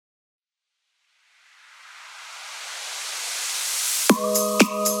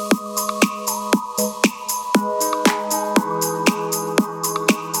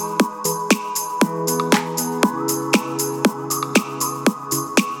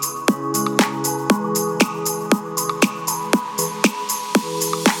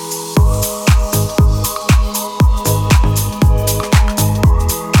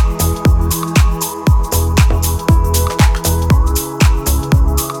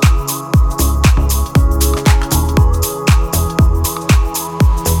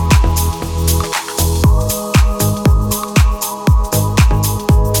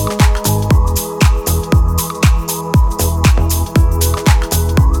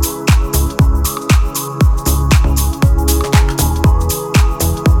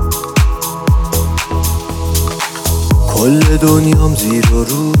کل دنیام زیر و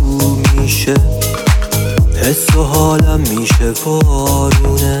رو میشه، حس و حالم میشه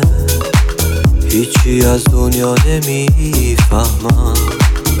بارونه، هیچی از دنیا نمیفهمم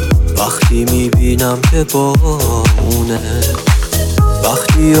وقتی میبینم که با اونه.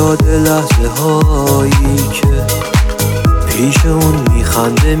 وقتی یاد لحظه هایی که پیش اون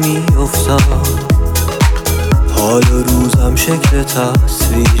میخنده میافتم، حال روزم شکل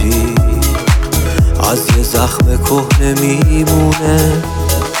تصویری از یه زخم کهنه میمونه.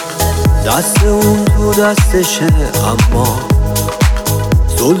 دست اون تو دستشه اما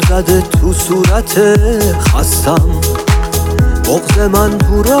زل زده تو صورت خستم، بغض من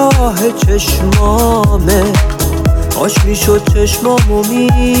تو راه چشمامه، کاش میشد چشمامو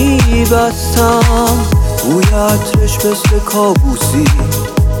میبستم. بوی عطرش مثل کابوسی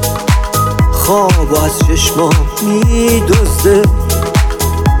خواب از چشمام میدزده،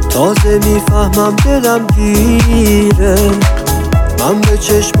 تازه میفهمم دلم گیره، من به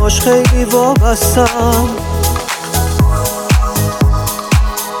چشماش خیلی وابستم.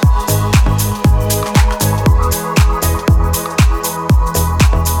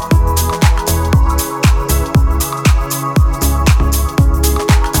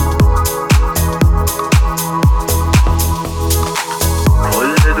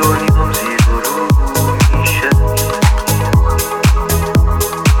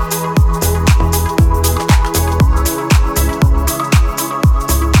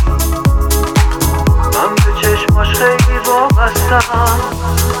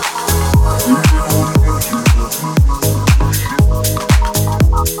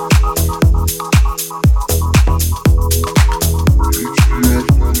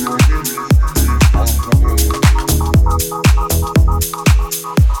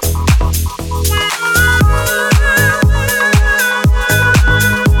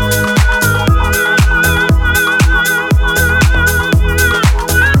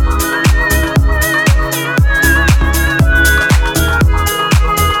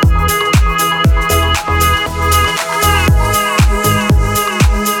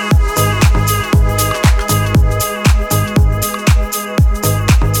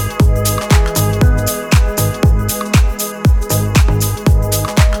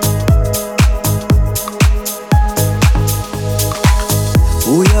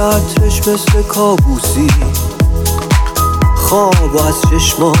 بوی عطرش مثل کابوسی خواب از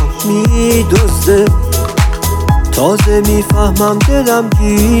چشمام میدزده، تازه میفهمم دلم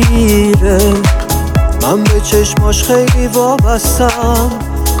گیره، من به چشماش خیلی وابستم.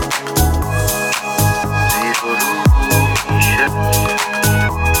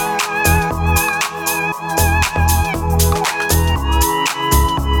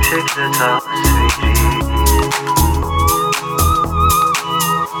 شکل تصویری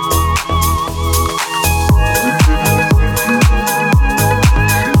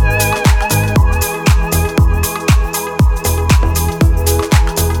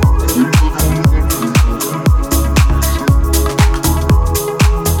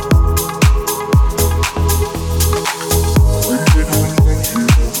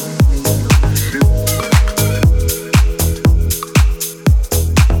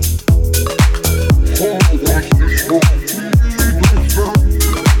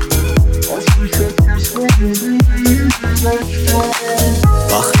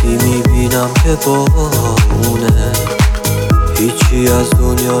وقتی میبینم که با اونه، هیچی از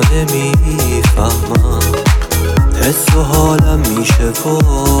دنیا نمیفهمم، حس و حالم میشه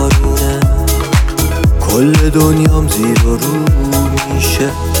بارونه، کل دنیام زیر و رو میشه.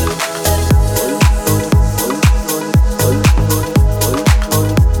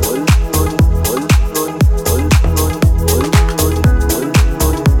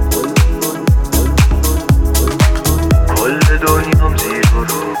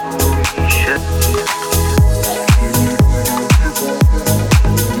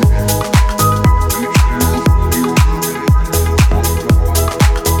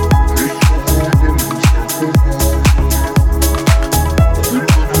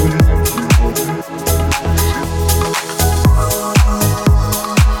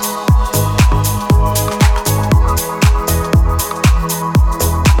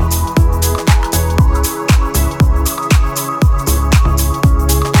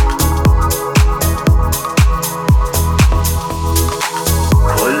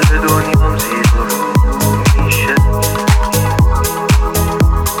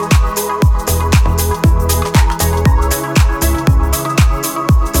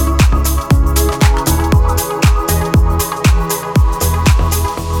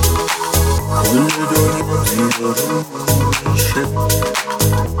 و رو میشه،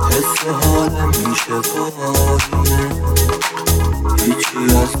 حس و حالم میشه پایینه، هیچی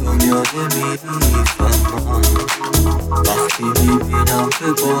از دنیا نمیفهمم وقتی میبینم که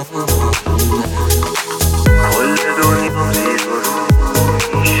بارونه. کل دنیا زیر و رو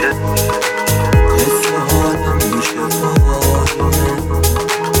میشه، حس و حالم میشه پایینه،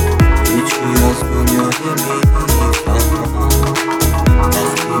 هیچی از دنیا نمیفهمم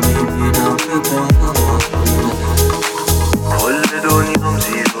وقتی میبینم که بارونه. کل دنیا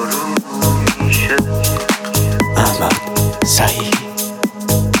زیر و رو میشه. احمد صحیحی.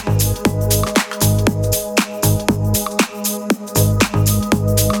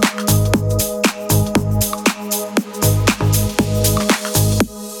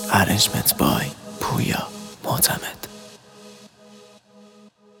 Arrangement by پویا معتمد.